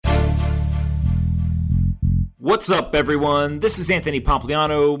What's up, everyone? This is Anthony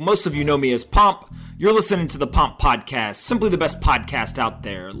Pompliano. Most of you know me as Pomp. You're listening to the Pomp Podcast, simply the best podcast out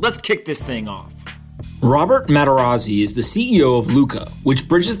there. Let's kick this thing off. Robert Materazzi is the CEO of Luca, which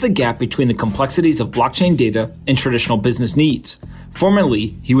bridges the gap between the complexities of blockchain data and traditional business needs.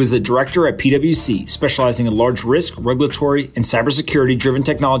 Formerly, he was the director at PwC, specializing in large risk, regulatory, and cybersecurity-driven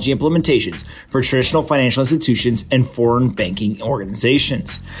technology implementations for traditional financial institutions and foreign banking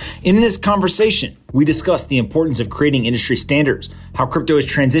organizations. In this conversation, we discuss the importance of creating industry standards, how crypto is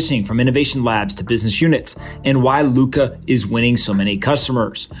transitioning from innovation labs to business units, and why Luca is winning so many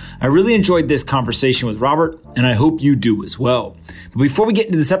customers. I really enjoyed this conversation with Robert, and I hope you do as well. But before we get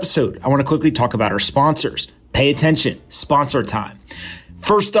into this episode, I want to quickly talk about our sponsors. Pay attention, sponsor time.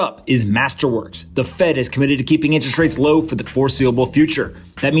 First up is Masterworks. The Fed is committed to keeping interest rates low for the foreseeable future.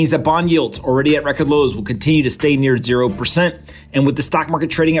 That means that bond yields already at record lows will continue to stay near 0%. And with the stock market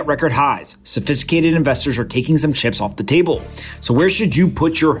trading at record highs, sophisticated investors are taking some chips off the table. So where should you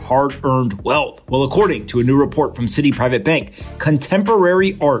put your hard-earned wealth? Well, according to a new report from Citi Private Bank,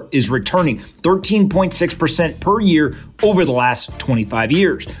 contemporary art is returning 13.6% per year over the last 25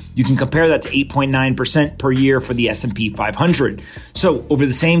 years. You can compare that to 8.9% per year for the S&P 500. So over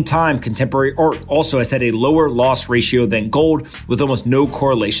the same time, contemporary art also has had a lower loss ratio than gold, with almost no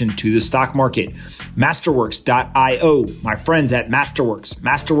correlation to the stock market. Masterworks.io, my friends at Masterworks.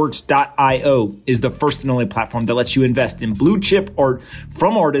 Masterworks.io is the first and only platform that lets you invest in blue chip art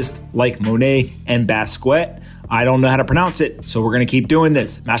from artists like Monet and Basquiat. I don't know how to pronounce it, so we're going to keep doing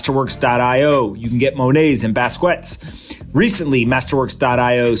this. Masterworks.io. You can get Monets and Basquiats. Recently,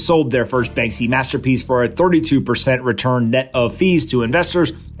 Masterworks.io sold their first Banksy masterpiece for a 32% return net of fees to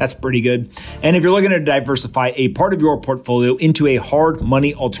investors. That's pretty good. And if you're looking to diversify a part of your portfolio into a hard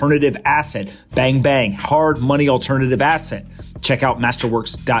money alternative asset, bang, bang, hard money alternative asset, check out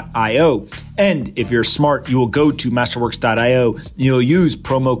Masterworks.io. And if you're smart, you will go to Masterworks.io and you'll use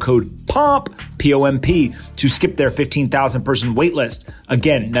promo code POMP, P-O-M-P, to skip their 15,000 person waitlist.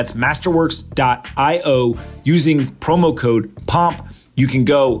 Again, that's Masterworks.io. Using promo code POMP, you can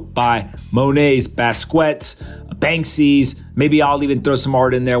go buy Monets, Basquiats, Banksy's. Maybe I'll even throw some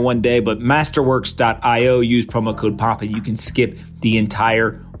art in there one day, but Masterworks.io, use promo code POMP and you can skip the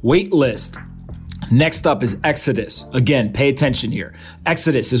entire waitlist. Next up is Exodus. Again, pay attention here.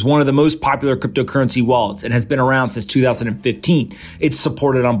 Exodus is one of the most popular cryptocurrency wallets and has been around since 2015. It's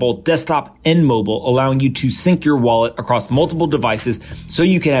supported on both desktop and mobile, allowing you to sync your wallet across multiple devices so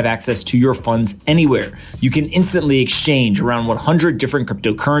you can have access to your funds anywhere. You can instantly exchange around 100 different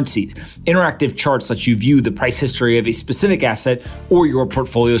cryptocurrencies. Interactive charts let you view the price history of a specific asset or your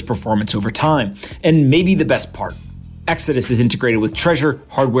portfolio's performance over time. And maybe the best part, Exodus is integrated with Treasure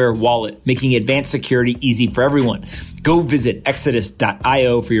Hardware Wallet, making advanced security easy for everyone. Go visit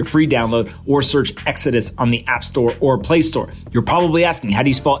Exodus.io for your free download or search Exodus on the App Store or Play Store. You're probably asking, how do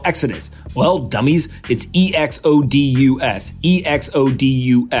you spell Exodus? Well, dummies, it's E-X-O-D-U-S.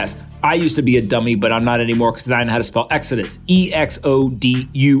 E-X-O-D-U-S. I used to be a dummy, but I'm not anymore because I know how to spell Exodus.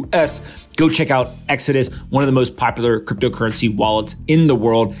 E-X-O-D-U-S. Go check out Exodus, one of the most popular cryptocurrency wallets in the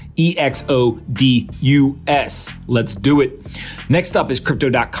world. E-X-O-D-U-S. Let's do it. Next up is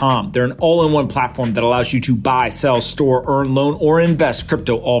Crypto.com. They're an all-in-one platform that allows you to buy, sell, store, earn, loan, or invest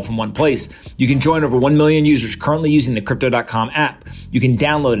crypto all from one place. You can join over 1 million users currently using the Crypto.com app. You can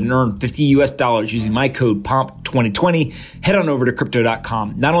download and earn $50 using my code POMP2020. Head on over to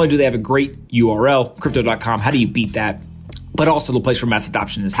Crypto.com. Not only do they have a great URL, Crypto.com, how do you beat that? But also the place where mass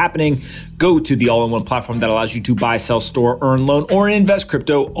adoption is happening. Go to the all-in-one platform that allows you to buy, sell, store, earn, loan, or invest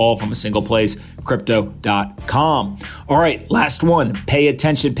crypto all from a single place, Crypto.com. All right, last one. Pay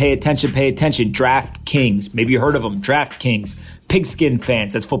attention, pay attention, pay attention. DraftKings. Maybe you heard of them. DraftKings. Pigskin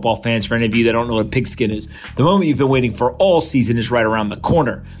fans. That's football fans for any of you that don't know what a pigskin is. The moment you've been waiting for all season is right around the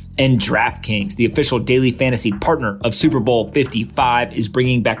corner. And DraftKings, the official daily fantasy partner of Super Bowl 55, is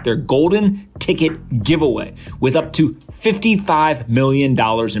bringing back their golden ticket giveaway with up to $55 million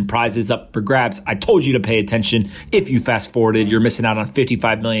in prizes up for grabs. I told you to pay attention. If you fast forwarded, you're missing out on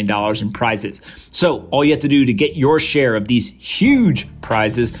 $55 million in prizes. So all you have to do to get your share of these huge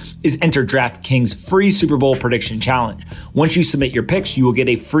prizes is enter DraftKings free Super Bowl prediction challenge. Once you submit your picks, you will get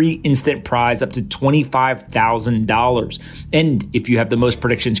a free instant prize up to $25,000. And if you have the most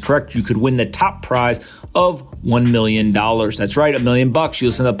predictions correct, you could win the top prize of $1 million. That's right, $1 million. You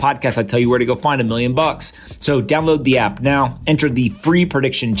listen to the podcast, I tell you where to go find $1 million. So download the app now, enter the free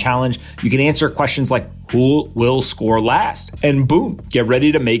prediction challenge. You can answer questions like, who will score last. And boom, get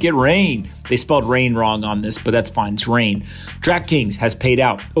ready to make it rain. They spelled rain wrong on this, but that's fine. It's rain. DraftKings has paid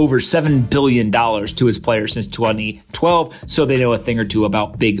out over $7 billion to its players since 2012, so they know a thing or two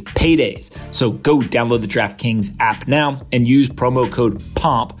about big paydays. So go download the DraftKings app now and use promo code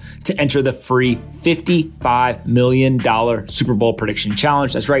POMP to enter the free $55 million Super Bowl prediction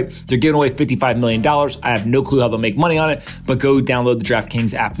challenge. That's right. They're giving away $55 million. I have no clue how they'll make money on it, but go download the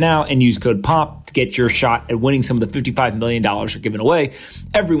DraftKings app now and use code POMP to get your shot at winning some of the $55 million are given away.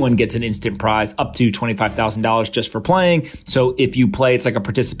 Everyone gets an instant prize up to $25,000 just for playing. So if you play, it's like a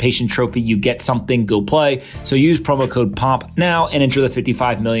participation trophy. You get something, go play. So use promo code POMP now and enter the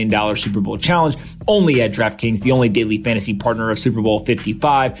 $55 million Super Bowl challenge only at DraftKings, the only daily fantasy partner of Super Bowl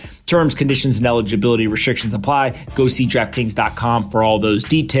 55. Terms, conditions, and eligibility restrictions apply. Go see DraftKings.com for all those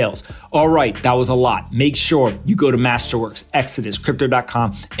details. All right, that was a lot. Make sure you go to Masterworks, Exodus,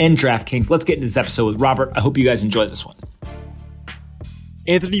 Crypto.com, and DraftKings. Let's get into this episode with Robert. I hope you guys enjoy this one.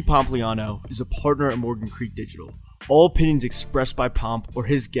 Anthony Pompliano is a partner at Morgan Creek Digital. All opinions expressed by Pomp or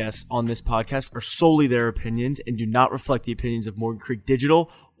his guests on this podcast are solely their opinions and do not reflect the opinions of Morgan Creek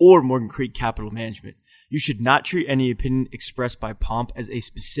Digital or Morgan Creek Capital Management. You should not treat any opinion expressed by Pomp as a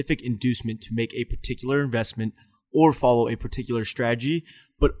specific inducement to make a particular investment or follow a particular strategy,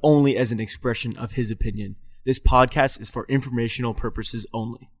 but only as an expression of his opinion. This podcast is for informational purposes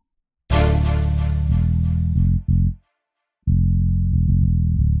only.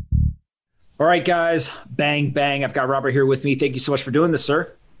 All right, guys, bang, bang. I've got Robert here with me. Thank you so much for doing this,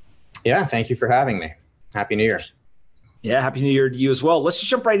 sir. Yeah, thank you for having me. Happy New Year. Yeah, Happy New Year to you as well. Let's just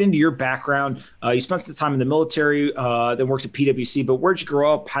jump right into your background. You spent some time in the military, then worked at PwC, but where'd you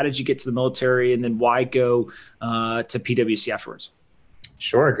grow up? How did you get to the military? And then why go to PwC afterwards?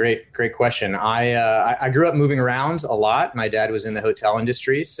 Sure, great question. I grew up moving around a lot. My dad was in the hotel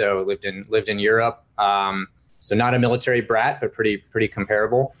industry, so lived in Europe. So not a military brat, but pretty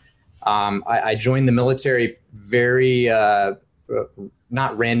comparable. I joined the military very,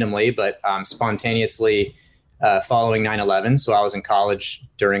 not randomly, but spontaneously following 9/11. So I was in college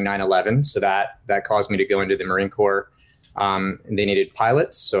during 9/11. So that caused me to go into the Marine Corps. And they needed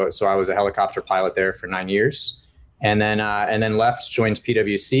pilots. So I was a helicopter pilot there for 9 years. And then left, joined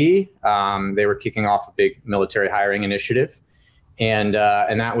PwC. They were kicking off a big military hiring initiative. And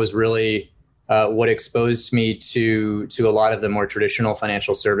that was really what exposed me to a lot of the more traditional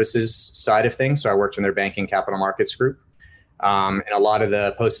financial services side of things. So I worked in their banking capital markets group. And a lot of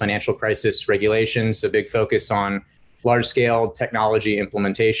the post-financial crisis regulations, a big focus on large-scale technology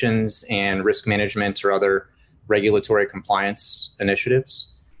implementations and risk management or other regulatory compliance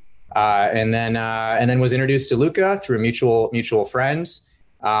initiatives. And then was introduced to Luca through a mutual friend.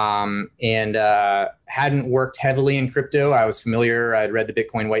 And hadn't worked heavily in crypto. I was familiar. I'd read the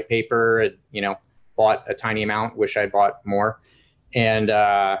Bitcoin white paper. Bought a tiny amount. Wish I'd bought more. And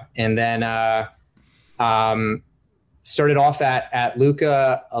then started off at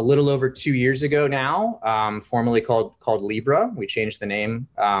Luca a little over 2 years ago now, formerly called Libra. We changed the name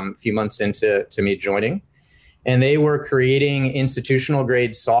a few months into me joining. And they were creating institutional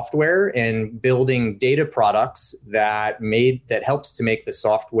grade software and building data products that helped to make the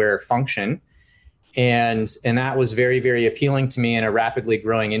software function. And that was very, very appealing to me in a rapidly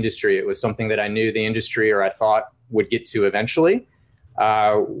growing industry. It was something that I knew the industry, or I thought, would get to eventually,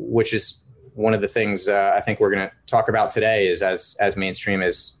 which is one of the things I think we're going to talk about today is as mainstream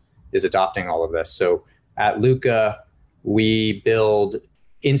is adopting all of this. So at Luca, we build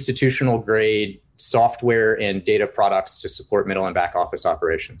institutional grade software and data products to support middle and back office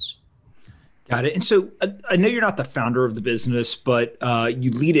operations. Got it. And so I know you're not the founder of the business, but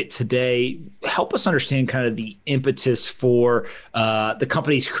you lead it today. Help us understand kind of the impetus for the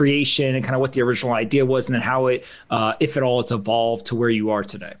company's creation and kind of what the original idea was, and then how it, if at all, it's evolved to where you are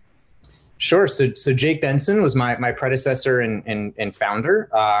today. Sure. So Jake Benson was my predecessor and founder.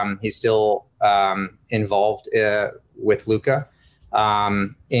 He's still involved with Luca.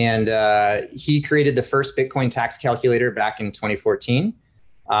 And he created the first Bitcoin tax calculator back in 2014.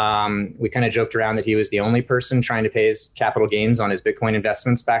 We kind of joked around that he was the only person trying to pay his capital gains on his Bitcoin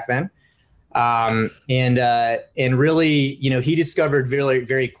investments back then. And really, he discovered very,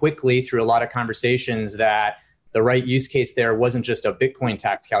 very quickly through a lot of conversations that the right use case there wasn't just a Bitcoin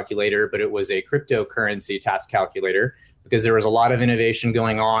tax calculator, but it was a cryptocurrency tax calculator, because there was a lot of innovation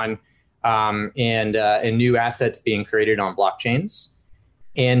going on, and new assets being created on blockchains.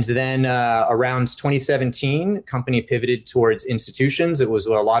 And then around 2017, company pivoted towards institutions. It was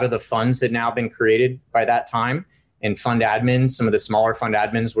a lot of the funds had now been created by that time, and fund admins, some of the smaller fund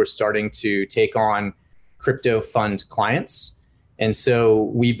admins were starting to take on crypto fund clients. And so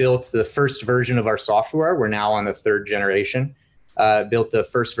we built the first version of our software. We're now on the third generation. Built the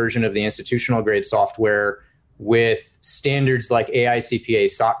first version of the institutional grade software with standards like AICPA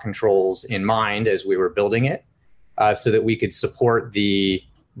SOC controls in mind as we were building it, so that we could support the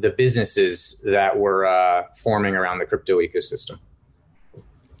businesses that were forming around the crypto ecosystem.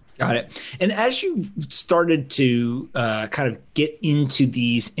 Got it. And as you started to kind of get into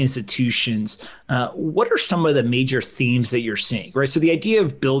these institutions, what are some of the major themes that you're seeing, right? So the idea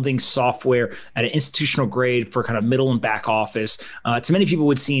of building software at an institutional grade for kind of middle and back office, to many people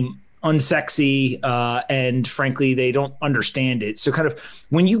would seem unsexy, and frankly, they don't understand it. So kind of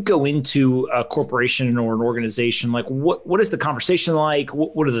when you go into a corporation or an organization, like what is the conversation like?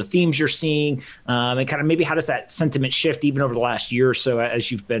 What are the themes you're seeing? And kind of maybe how does that sentiment shift even over the last year or so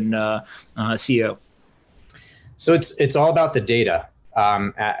as you've been CEO? So it's all about the data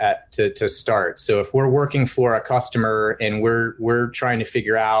to start. So if we're working for a customer and we're trying to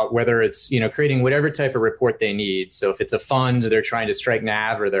figure out whether it's, creating whatever type of report they need. So if it's a fund, they're trying to strike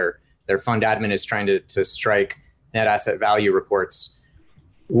NAV, or their fund admin is trying to strike net asset value reports,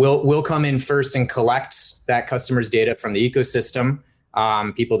 we'll come in first and collect that customer's data from the ecosystem.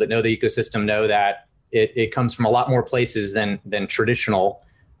 People that know the ecosystem know that it comes from a lot more places than traditional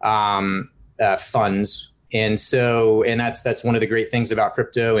funds. And that's one of the great things about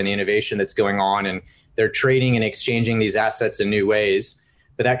crypto and the innovation that's going on. And they're trading and exchanging these assets in new ways.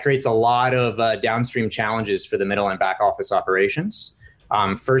 But that creates a lot of downstream challenges for the middle and back office operations.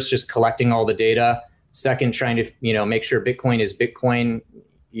 First, just collecting all the data. Second, trying to make sure Bitcoin is Bitcoin.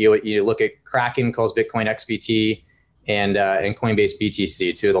 You look at Kraken calls Bitcoin XBT, and Coinbase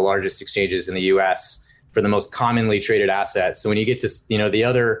BTC, two of the largest exchanges in the U.S. for the most commonly traded assets. So when you get to the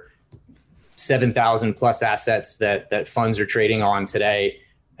other 7,000 plus assets that funds are trading on today,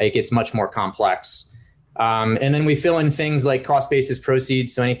 it gets much more complex. And then we fill in things like cost basis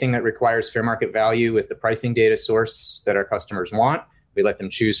proceeds. So anything that requires fair market value with the pricing data source that our customers want, we let them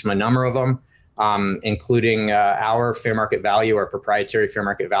choose from a number of them, including our fair market value, our proprietary fair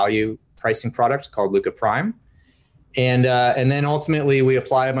market value pricing product called Luca Prime. And then ultimately we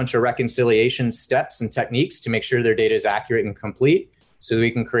apply a bunch of reconciliation steps and techniques to make sure their data is accurate and complete, so that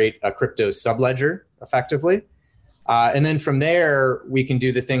we can create a crypto subledger effectively. And then from there, we can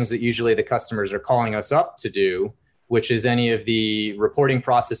do the things that usually the customers are calling us up to do, which is any of the reporting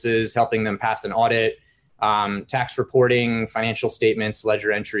processes, helping them pass an audit, tax reporting, financial statements,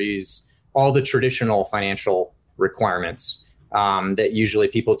 ledger entries, all the traditional financial requirements that usually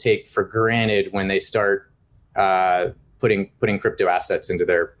people take for granted when they start putting crypto assets into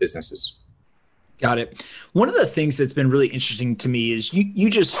their businesses. Got it. One of the things that's been really interesting to me is you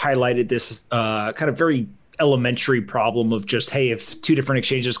just highlighted this kind of very elementary problem of just, hey, if two different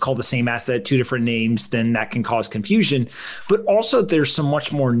exchanges call the same asset, two different names, then that can cause confusion. But also there's some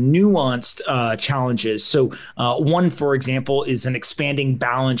much more nuanced challenges. So one, for example, is an expanding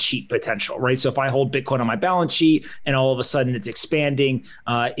balance sheet potential, right? So if I hold Bitcoin on my balance sheet and all of a sudden it's expanding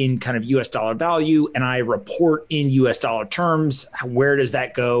in kind of US dollar value, and I report in US dollar terms, where does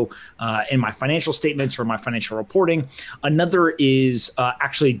that go in my financial statements or my financial reporting? Another is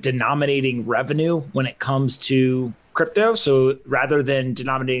actually denominating revenue when it comes to crypto. So rather than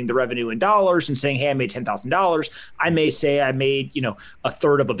denominating the revenue in dollars and saying, hey, I made $10,000, I may say I made, a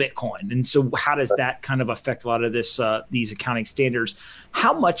third of a Bitcoin. And so how does that kind of affect a lot of these accounting standards?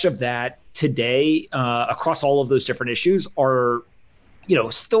 How much of that today across all of those different issues are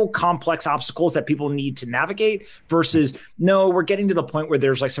still complex obstacles that people need to navigate versus, no, we're getting to the point where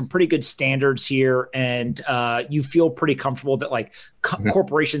there's like some pretty good standards here, and you feel pretty comfortable that like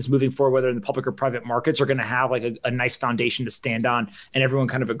corporations moving forward, whether in the public or private markets, are going to have like a nice foundation to stand on, and everyone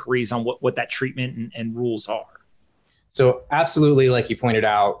kind of agrees on what that treatment and rules are. So absolutely, like you pointed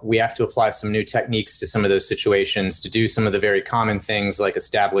out, we have to apply some new techniques to some of those situations to do some of the very common things like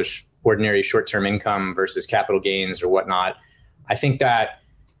establish ordinary short-term income versus capital gains or whatnot. I think that,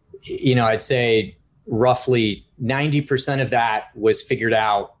 I'd say roughly 90% of that was figured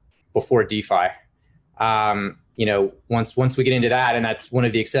out before DeFi. Once we get into that, and that's one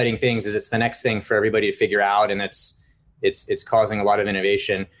of the exciting things, is it's the next thing for everybody to figure out, and it's causing a lot of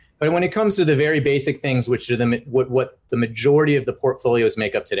innovation. But when it comes to the very basic things, which are what the majority of the portfolios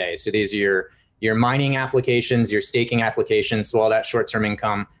make up today, so these are your mining applications, your staking applications, so all that short-term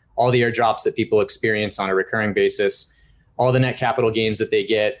income, all the airdrops that people experience on a recurring basis, all the net capital gains that they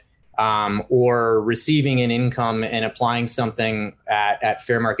get, or receiving an income and applying something at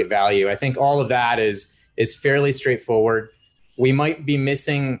fair market value. I think all of that is fairly straightforward. We might be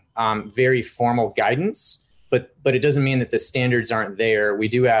missing very formal guidance, but it doesn't mean that the standards aren't there. We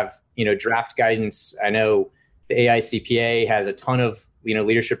do have draft guidance. I know The AICPA has a ton of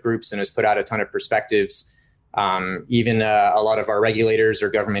leadership groups and has put out a ton of perspectives. Even a lot of our regulators or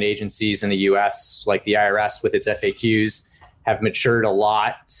government agencies in the US, like the IRS with its FAQs, have matured a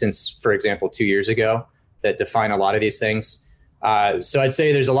lot since, for example, 2 years ago, that define a lot of these things. So I'd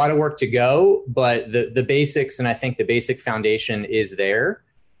say there's a lot of work to go, but the basics, and I think the basic foundation is there.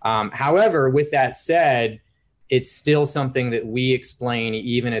 However, with that said, it's still something that we explain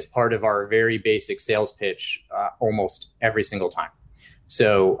even as part of our very basic sales pitch almost every single time.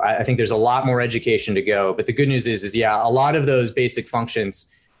 So I think there's a lot more education to go. But the good news is yeah, a lot of those basic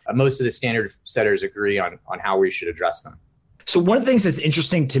functions, most of the standard setters agree on how we should address them. So one of the things that's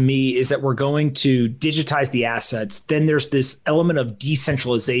interesting to me is that we're going to digitize the assets. Then there's this element of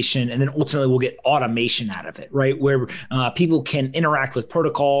decentralization, and then ultimately we'll get automation out of it, right? Where people can interact with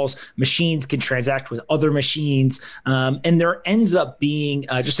protocols, machines can transact with other machines, and there ends up being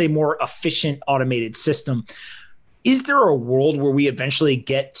just a more efficient automated system. Is there a world where we eventually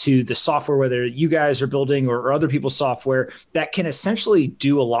get to the software, whether you guys are building or other people's software, that can essentially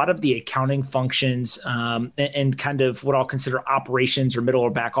do a lot of the accounting functions and kind of what I'll consider operations or middle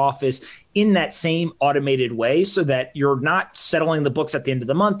or back office in that same automated way, so that you're not settling the books at the end of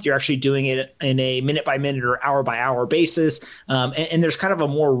the month, you're actually doing it in a minute by minute or hour by hour basis. And there's kind of a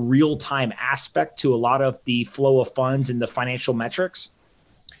more real time aspect to a lot of the flow of funds and the financial metrics?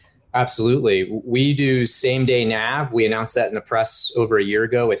 Absolutely. We do same day NAV. We announced that in the press over a year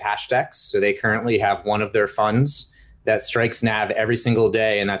ago with Hashdex. So they currently have one of their funds that strikes NAV every single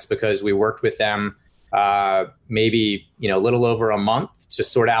day. And that's because we worked with them maybe a little over a month to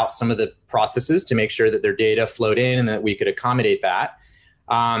sort out some of the processes to make sure that their data flowed in and that we could accommodate that.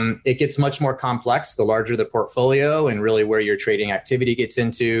 It gets much more complex the larger the portfolio and really where your trading activity gets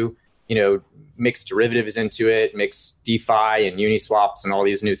into, mixed derivatives into it, mixed DeFi and Uniswaps and all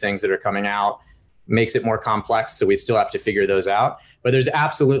these new things that are coming out makes it more complex. So we still have to figure those out. But there's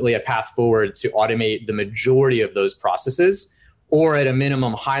absolutely a path forward to automate the majority of those processes, or at a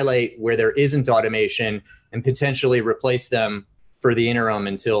minimum highlight where there isn't automation and potentially replace them for the interim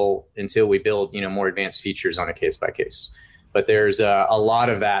until we build more advanced features on a case by case. But there's a lot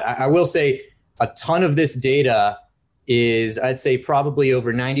of that. I will say a ton of this data is, I'd say, probably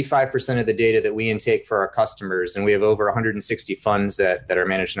over 95% of the data that we intake for our customers, and we have over 160 funds that are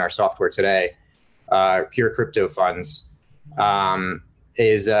managed in our software today, pure crypto funds,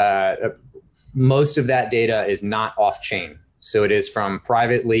 is most of that data is not off-chain. So it is from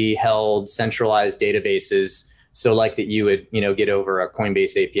privately held, centralized databases. So like that you would, get over a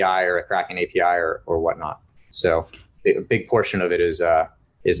Coinbase API or a Kraken API or whatnot. So a big portion of it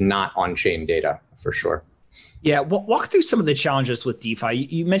is not on-chain data for sure. Yeah, walk through some of the challenges with DeFi.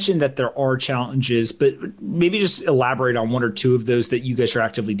 You mentioned that there are challenges, but maybe just elaborate on one or two of those that you guys are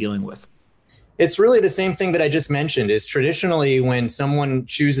actively dealing with. It's really the same thing that I just mentioned. Is traditionally when someone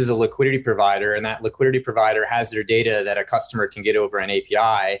chooses a liquidity provider and that liquidity provider has their data that a customer can get over an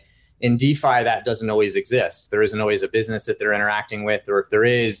API, in DeFi that doesn't always exist. There isn't always a business that they're interacting with, or if there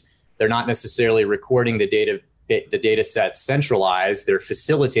is, they're not necessarily recording the data set centralized. They're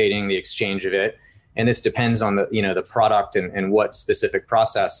facilitating the exchange of it. And this depends on the product and what specific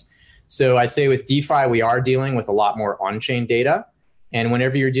process. So I'd say with DeFi, we are dealing with a lot more on-chain data. And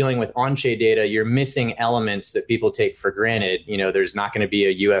whenever you're dealing with on-chain data, you're missing elements that people take for granted. There's not going to be a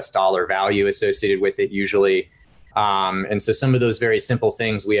US dollar value associated with it usually. And so some of those very simple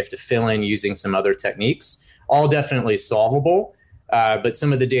things we have to fill in using some other techniques, all definitely solvable. But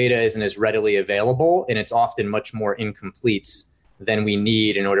some of the data isn't as readily available, and it's often much more incomplete than we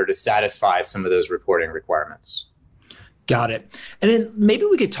need in order to satisfy some of those reporting requirements. Got it. And then maybe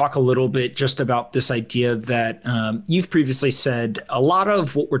we could talk a little bit just about this idea that you've previously said a lot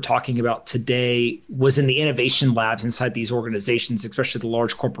of what we're talking about today was in the innovation labs inside these organizations, especially the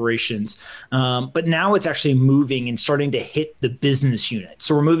large corporations. But now it's actually moving and starting to hit the business unit.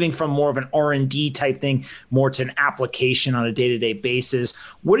 So we're moving from more of an R&D type thing more to an application on a day-to-day basis.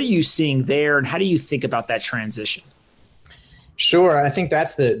 What are you seeing there, and how do you think about that transition? Sure. I think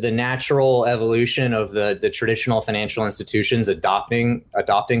that's the natural evolution of the traditional financial institutions adopting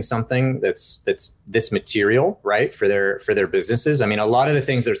something that's this material, right, for their businesses. I mean, a lot of the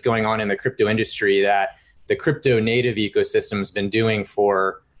things that's going on in the crypto industry that the crypto native ecosystem has been doing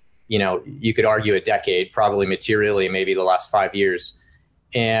for, you could argue a decade, probably materially, maybe the last 5 years.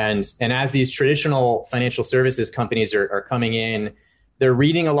 And as these traditional financial services companies are coming in, they're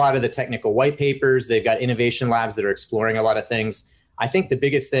reading a lot of the technical white papers. They've got innovation labs that are exploring a lot of things. I think the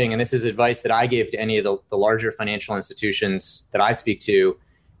biggest thing, and this is advice that I give to any of the larger financial institutions that I speak to,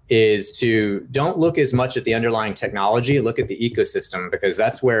 is to don't look as much at the underlying technology, look at the ecosystem, because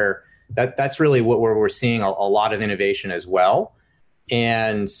that's where that's really where we're seeing a lot of innovation as well.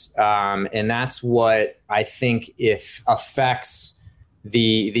 And that's what I think if affects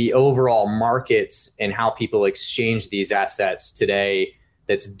the overall markets and how people exchange these assets today,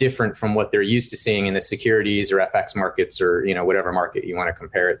 that's different from what they're used to seeing in the securities or FX markets or, whatever market you want to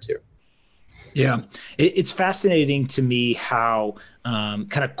compare it to. Yeah, it's fascinating to me how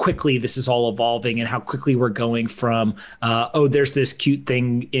kind of quickly this is all evolving and how quickly we're going from, there's this cute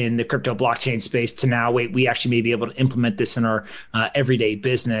thing in the crypto blockchain space to now, wait, we actually may be able to implement this in our everyday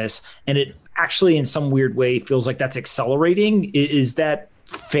business. And it actually, in some weird way, feels like that's accelerating. Is that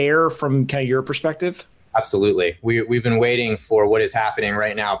fair from kind of your perspective? Absolutely. We've been waiting for what is happening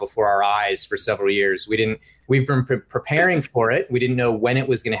right now before our eyes for several years. We've been preparing for it. We didn't know when it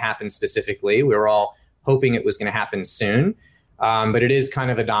was going to happen specifically. We were all hoping it was going to happen soon. But it is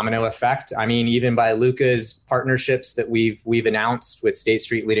kind of a domino effect. I mean, even by Luca's partnerships that we've announced with State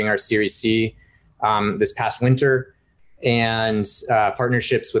Street leading our Series C this past winter, and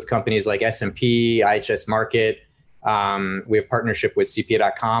partnerships with companies like S&P, IHS Markit. We have partnership with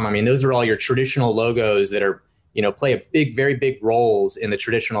CPA.com. I mean, those are all your traditional logos that are, play very big roles in the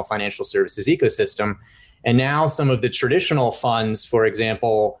traditional financial services ecosystem. And now some of the traditional funds, for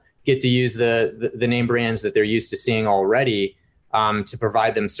example, get to use the name brands that they're used to seeing already to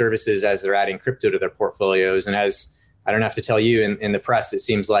provide them services as they're adding crypto to their portfolios. And as I don't have to tell you, in the press, it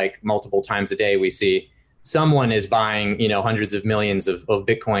seems like multiple times a day we see someone is buying, hundreds of millions of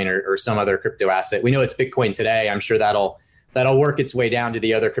Bitcoin or some other crypto asset. We know it's Bitcoin today. I'm sure that'll work its way down to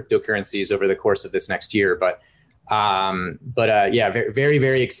the other cryptocurrencies over the course of this next year. But very,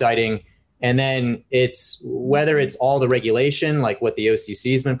 very exciting. And then whether it's all the regulation, like what the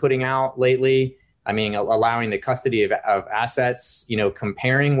OCC has been putting out lately. I mean, allowing the custody of assets,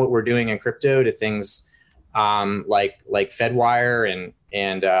 comparing what we're doing in crypto to things like Fedwire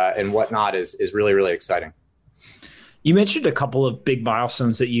and whatnot is really, really exciting. You mentioned a couple of big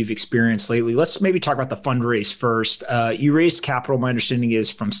milestones that you've experienced lately. Let's maybe talk about the fundraise first. You raised capital, my understanding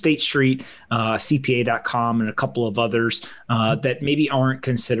is from State Street, CPA.com, and a couple of others that maybe aren't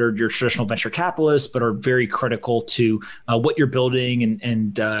considered your traditional venture capitalists, but are very critical to what you're building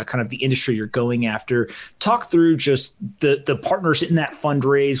and kind of the industry you're going after. Talk through just the partners in that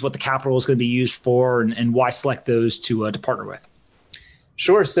fundraise, what the capital is going to be used for, and why select those to partner with.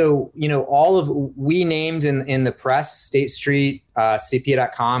 Sure. So, we named in the press, State Street,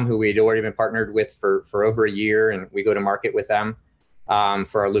 CPA.com, who we'd already been partnered with for over a year, and we go to market with them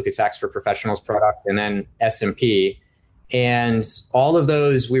for our Luca Tax for Professionals product, and then S&P. And all of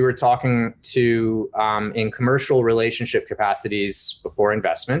those we were talking to in commercial relationship capacities before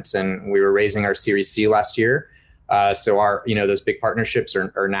investments, and we were raising our Series C last year. So our, those big partnerships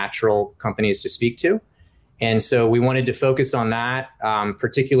are natural companies to speak to. And so we wanted to focus on that,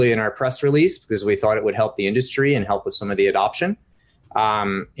 particularly in our press release, because we thought it would help the industry and help with some of the adoption.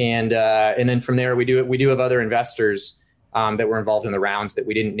 And then from there, we do have other investors that were involved in the rounds that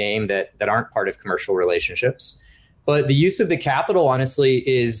we didn't name that aren't part of commercial relationships. But the use of the capital, honestly,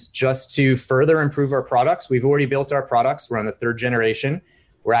 is just to further improve our products. We've already built our products. We're on the third generation.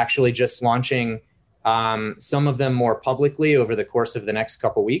 We're actually just launching some of them more publicly over the course of the next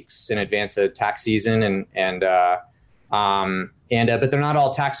couple of weeks in advance of tax season, but they're not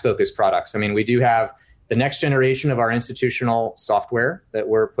all tax focused products. I mean, we do have the next generation of our institutional software that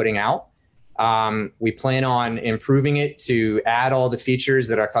we're putting out. We plan on improving it to add all the features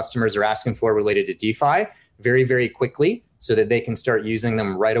that our customers are asking for related to DeFi very, very quickly, so that they can start using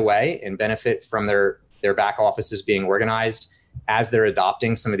them right away and benefit from their back offices being organized as they're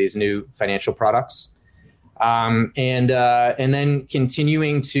adopting some of these new financial products, and then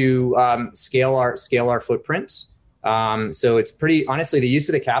continuing to scale our footprint. So it's pretty, honestly, the use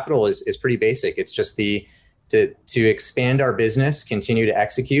of the capital is pretty basic. It's just to expand our business, continue to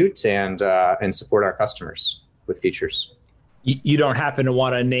execute, and support our customers with features. You don't happen to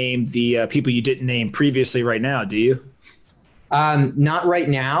want to name the people you didn't name previously right now, do you? Not right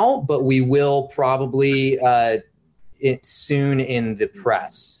now, but we will probably soon in the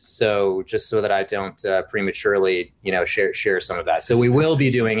press. So just so that I don't prematurely, share some of that. So we will be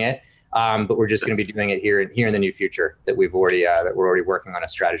doing it, but we're just going to be doing it here in the near future that we're already working on a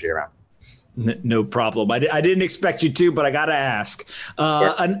strategy around. No problem. I didn't expect you to, but I got to ask.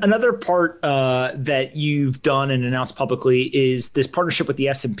 Another part that you've done and announced publicly is this partnership with the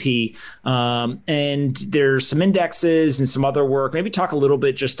S&P. And there's some indexes and some other work. Maybe talk a little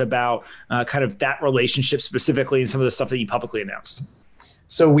bit just about kind of that relationship specifically and some of the stuff that you publicly announced.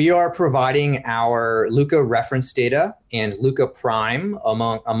 So we are providing our Luca reference data and Luca Prime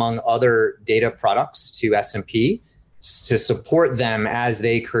among other data products to S&P. to support them as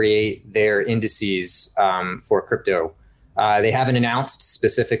they create their indices for crypto. They haven't announced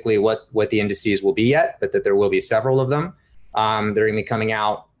specifically what the indices will be yet, but that there will be several of them. They're going to be coming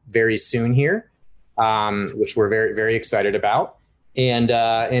out very soon here, which we're very, very excited about. And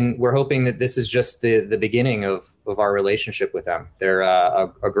we're hoping that this is just the beginning of our relationship with them. They're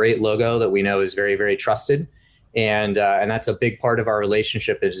a great logo that we know is very, very trusted. And that's a big part of our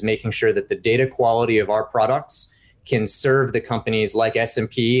relationship, is making sure that the data quality of our products can serve the companies like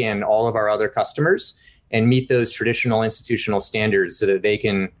S&P and all of our other customers and meet those traditional institutional standards so that they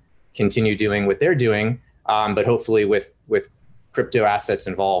can continue doing what they're doing, but hopefully with crypto assets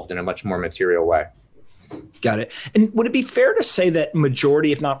involved in a much more material way. Got it. And would it be fair to say that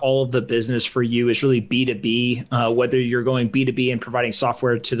majority, if not all of the business for you is really B2B, whether you're going B2B and providing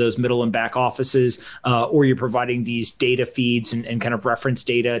software to those middle and back offices, or you're providing these data feeds and kind of reference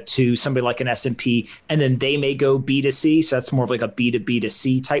data to somebody like an S&P, and then they may go B2C. So that's more of like a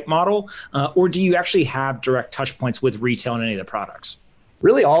B2B2C type model. Or do you actually have direct touch points with retail in any of the products?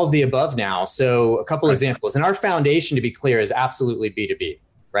 Really all of the above now. So a couple examples. And our foundation, to be clear, is absolutely B2B.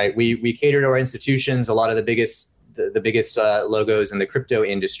 Right, we cater to our institutions, a lot of the biggest logos in the crypto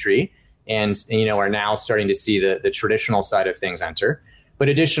industry, and are now starting to see the traditional side of things enter. But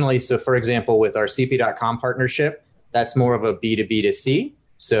additionally, so for example, with our CP.com partnership, that's more of a B2B2C.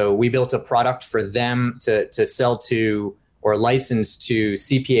 So we built a product for them to sell to or license to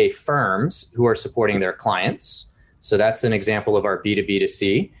CPA firms who are supporting their clients. So that's an example of our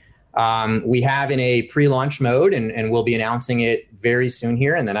B2B2C. We have in a pre-launch mode, and we'll be announcing it very soon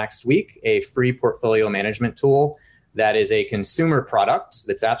here in the next week, a free portfolio management tool that is a consumer product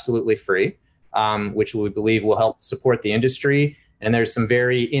that's absolutely free, which we believe will help support the industry. And there's some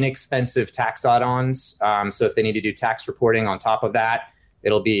very inexpensive tax add-ons. So if they need to do tax reporting on top of that,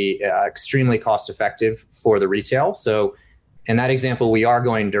 it'll be extremely cost effective for the retail. So in that example, we are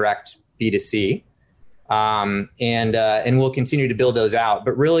going direct B2C. And we'll continue to build those out.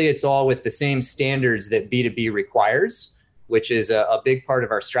 But really, it's all with the same standards that B2B requires, which is a big part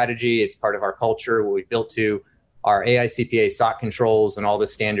of our strategy. It's part of our culture, what we've built to our AICPA SOC controls and all the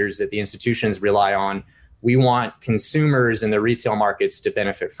standards that the institutions rely on. We want consumers in the retail markets to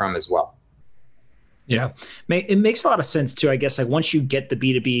benefit from as well. Yeah, it makes a lot of sense too. I guess like once you get the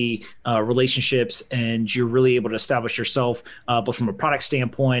B2B relationships and you're really able to establish yourself both from a product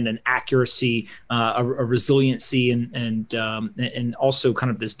standpoint and accuracy, a resiliency, and also kind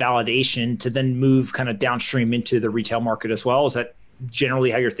of this validation to then move kind of downstream into the retail market as well. Is that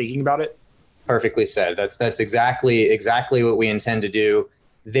generally how you're thinking about it? Perfectly said. That's exactly what we intend to do.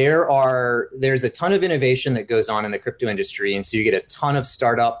 There's a ton of innovation that goes on in the crypto industry, and so you get a ton of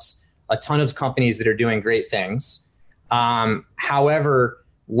startups, a ton of companies that are doing great things. However,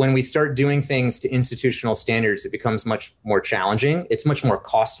 when we start doing things to institutional standards, it becomes much more challenging. It's much more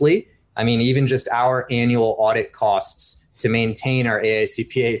costly. I mean, even just our annual audit costs to maintain our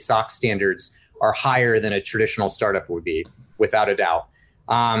AICPA SOC standards are higher than a traditional startup would be, without a doubt.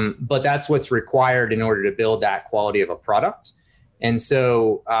 But that's what's required in order to build that quality of a product. And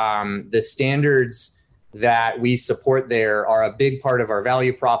so the standards that we support there are a big part of our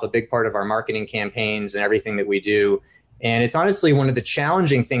value prop, a big part of our marketing campaigns and everything that we do. And it's honestly one of the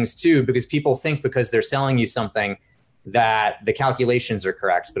challenging things too, because people think because they're selling you something that the calculations are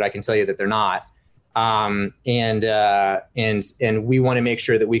correct, but I can tell you that they're not. And we want to make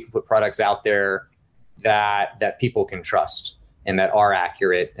sure that we can put products out there that people can trust and that are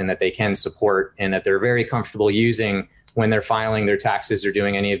accurate and that they can support and that they're very comfortable using when they're filing their taxes or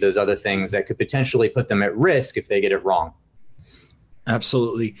doing any of those other things that could potentially put them at risk if they get it wrong.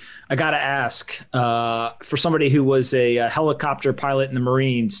 Absolutely. I got to ask, for somebody who was a helicopter pilot in the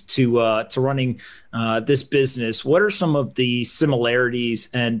Marines to running this business, what are some of the similarities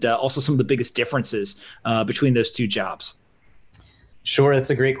and also some of the biggest differences between those two jobs? Sure. That's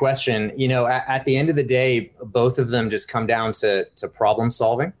a great question. At the end of the day, both of them just come down to problem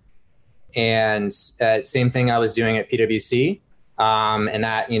solving. And same thing I was doing at PwC, and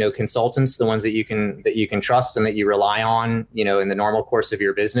that, consultants, the ones that you can trust and that you rely on, in the normal course of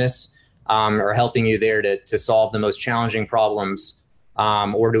your business, are helping you there to solve the most challenging problems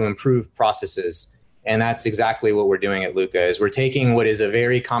or to improve processes. And that's exactly what we're doing at Luca, is we're taking what is a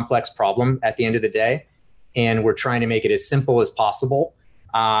very complex problem at the end of the day, and we're trying to make it as simple as possible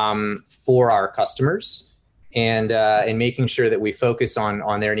for our customers. And making sure that we focus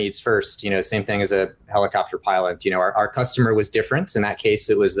on their needs first. Same thing as a helicopter pilot. Our customer was different. In that case,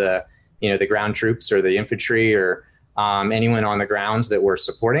 it was the ground troops or the infantry or anyone on the grounds that we're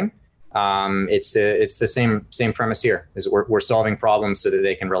supporting. It's the same premise here. Is we're solving problems so that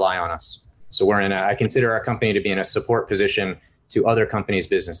they can rely on us. So I consider our company to be in a support position to other companies'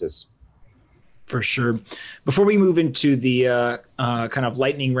 businesses. For sure. Before we move into the kind of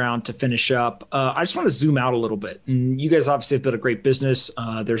lightning round to finish up, I just want to zoom out a little bit. And you guys obviously have built a great business.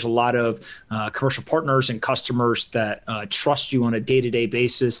 There's a lot of commercial partners and customers that trust you on a day-to-day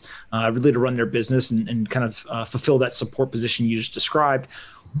basis, really to run their business and kind of fulfill that support position you just described.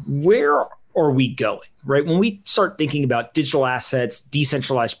 Where are we going, right? When we start thinking about digital assets,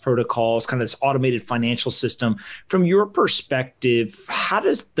 decentralized protocols, kind of this automated financial system, from your perspective, how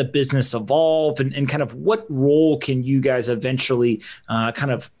does the business evolve and kind of what role can you guys eventually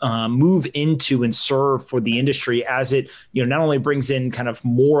move into and serve for the industry as it, not only brings in kind of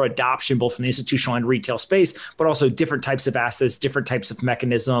more adoption, both in the institutional and retail space, but also different types of assets, different types of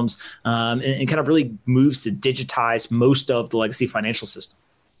mechanisms, and kind of really moves to digitize most of the legacy financial system?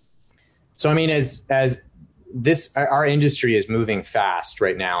 So, I mean, as our industry is moving fast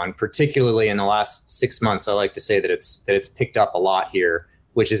right now, and particularly in the last 6 months, I like to say that it's picked up a lot here,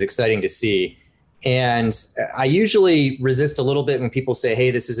 which is exciting to see. And I usually resist a little bit when people say,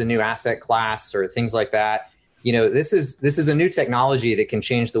 "Hey, this is a new asset class," or things like that. This is a new technology that can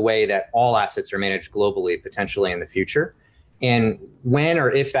change the way that all assets are managed globally, potentially in the future. And when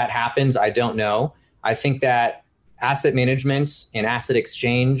or if that happens, I don't know. I think that asset management and asset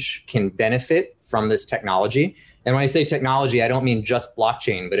exchange can benefit from this technology. And when I say technology, I don't mean just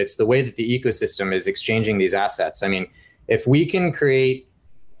blockchain, but it's the way that the ecosystem is exchanging these assets. I mean, if we can create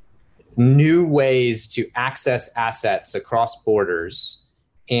new ways to access assets across borders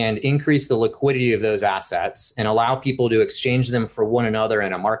and increase the liquidity of those assets and allow people to exchange them for one another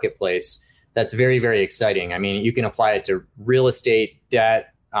in a marketplace, that's very, very exciting. I mean, you can apply it to real estate, debt,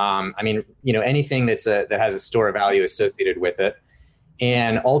 anything that has a store of value associated with it,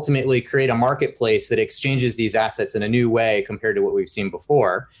 and ultimately create a marketplace that exchanges these assets in a new way compared to what we've seen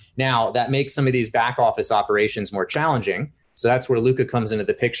before. Now, that makes some of these back office operations more challenging. So that's where Luca comes into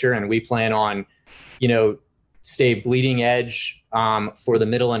the picture, and we plan on, stay bleeding edge for the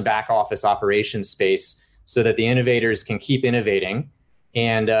middle and back office operations space, so that the innovators can keep innovating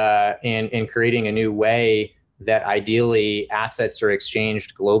and creating a new way that ideally assets are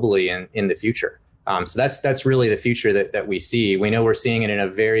exchanged globally in the future. So that's really the future that we see. We know we're seeing it in a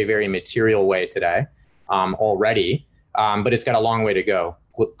very, very material way today already, but it's got a long way to go,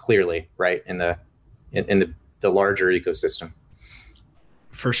 clearly, right, in the larger ecosystem.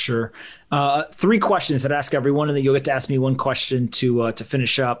 For sure. 3 questions that I ask everyone, and then you'll get to ask me one question to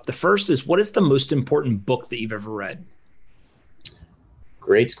finish up. The first is, what is the most important book that you've ever read?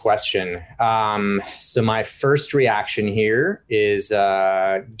 Great question. So my first reaction here is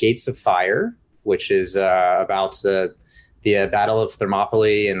Gates of Fire, which is about the Battle of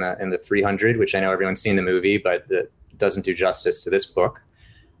Thermopylae in the 300, which I know everyone's seen the movie, but it doesn't do justice to this book.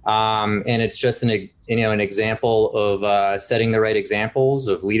 And it's just an example of setting the right examples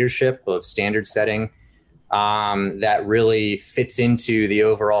of leadership, of standard setting that really fits into the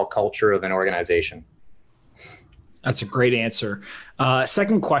overall culture of an organization. That's a great answer.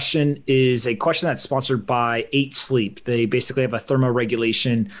 Second question is a question that's sponsored by 8 Sleep. They basically have a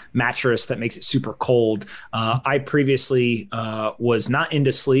thermoregulation mattress that makes it super cold. I previously was not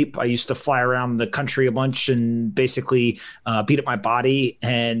into sleep. I used to fly around the country a bunch and basically beat up my body.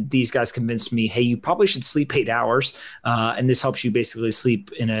 And these guys convinced me, hey, you probably should sleep 8 hours. And this helps you basically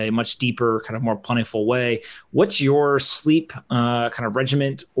sleep in a much deeper, kind of more plentiful way. What's your sleep kind of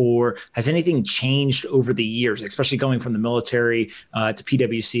regiment, or has anything changed over the years, especially going from the military to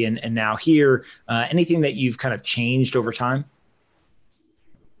PwC and now here? Anything that you've kind of changed over time?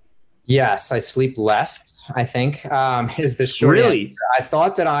 Yes, I sleep less, I think, is the short Really? answer. I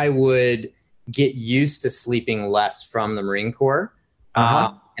thought that I would get used to sleeping less from the Marine Corps.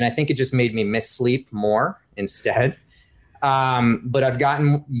 And I think it just made me miss sleep more instead. But I've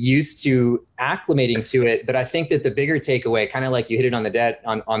gotten used to acclimating to it. But I think that the bigger takeaway, kind of like you hit it on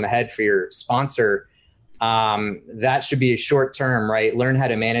the head for your sponsor, that should be a short term, right? Learn how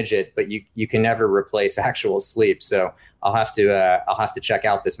to manage it, but you can never replace actual sleep. So I'll have to check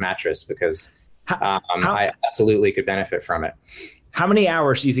out this mattress because I absolutely could benefit from it. How many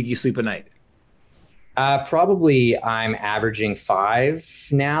hours do you think you sleep a night? Probably I'm averaging 5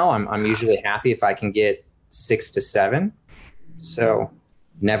 now. I'm usually happy if I can get 6 to 7. So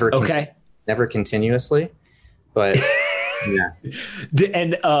never continuously, but yeah.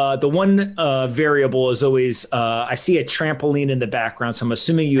 And the one variable is always I see a trampoline in the background, so I'm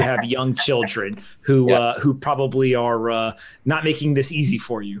assuming you have young children who probably are not making this easy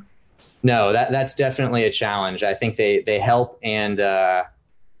for you. No, that's definitely a challenge. I think they help, and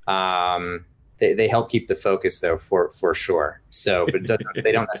They help keep the focus though, for sure. So, but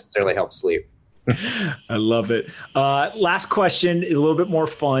they don't necessarily help sleep. I love it. Last question is a little bit more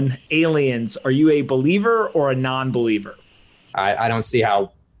fun. Aliens, are you a believer or a non-believer? I don't see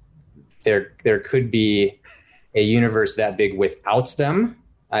how there could be a universe that big without them,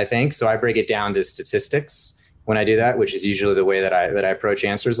 I think. So I break it down to statistics when I do that, which is usually the way that I approach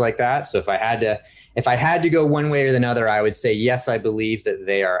answers like that. So if I had to go one way or the other, I would say, yes, I believe that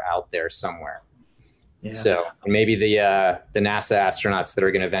they are out there somewhere. Yeah. So maybe the NASA astronauts that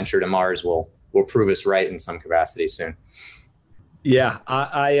are going to venture to Mars will prove us right in some capacity soon. Yeah,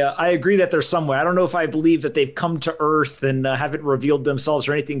 I agree that they're somewhere. I don't know if I believe that they've come to Earth and haven't revealed themselves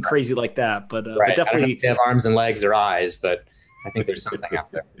or anything crazy like that. But, right. But definitely, I don't know if they have arms and legs or eyes, but I think there's something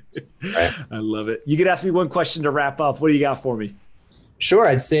out there. Right. I love it. You could ask me one question to wrap up. What do you got for me? Sure.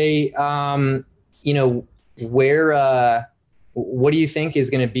 I'd say, what do you think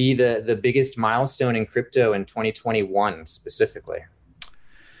is going to be the biggest milestone in crypto in 2021 specifically?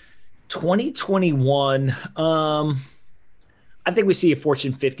 2021. I think we see a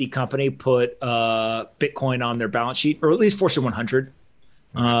Fortune 50 company put Bitcoin on their balance sheet, or at least Fortune 100.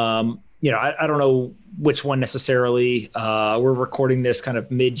 I don't know which one necessarily. We're recording this kind of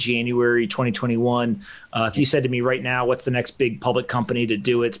mid-January 2021. If you said to me right now, what's the next big public company to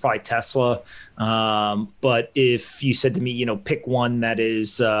do it? It's probably Tesla. But if you said to me, pick one that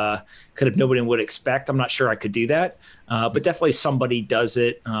is kind of nobody would expect, I'm not sure I could do that. But definitely somebody does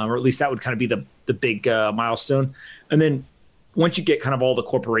it, or at least that would kind of be the big milestone. And then once you get kind of all the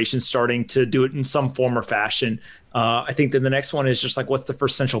corporations starting to do it in some form or fashion, I think then the next one is just like, what's the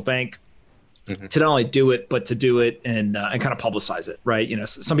first central bank to not only do it, but to do it and kind of publicize it, right?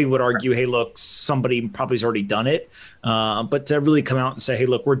 Some people would argue, hey, look, somebody probably has already done it. But to really come out and say, hey,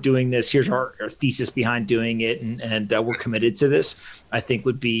 look, we're doing this. Here's our thesis behind doing it. And we're committed to this, I think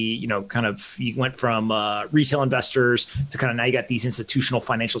would be, kind of, you went from retail investors to kind of now you got these institutional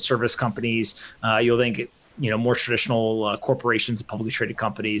financial service companies. You'll then get more traditional corporations and publicly traded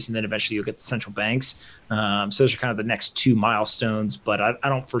companies, and then eventually you'll get the central banks. So those are kind of the next two milestones, but I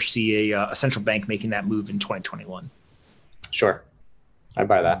don't foresee a central bank making that move in 2021. Sure. I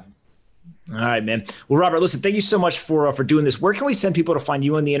buy that. All right, man. Well, Robert, listen, thank you so much for doing this. Where can we send people to find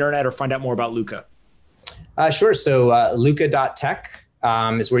you on the internet or find out more about Luca? Sure. So luca.tech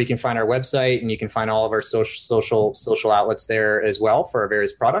is where you can find our website, and you can find all of our social outlets there as well for our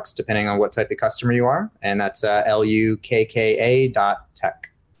various products, depending on what type of customer you are. And that's lukka.tech.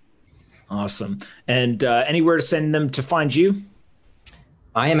 Awesome. And anywhere to send them to find you?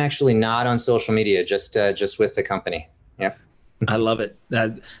 I am actually not on social media, just with the company. Yep. I love it.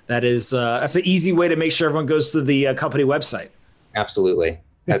 That is that's an easy way to make sure everyone goes to the company website. Absolutely.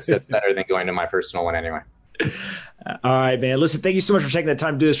 That's better than going to my personal one anyway. All right, man. Listen, thank you so much for taking the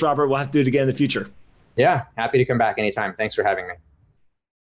time to do this, Robert. We'll have to do it again in the future. Yeah. Happy to come back anytime. Thanks for having me.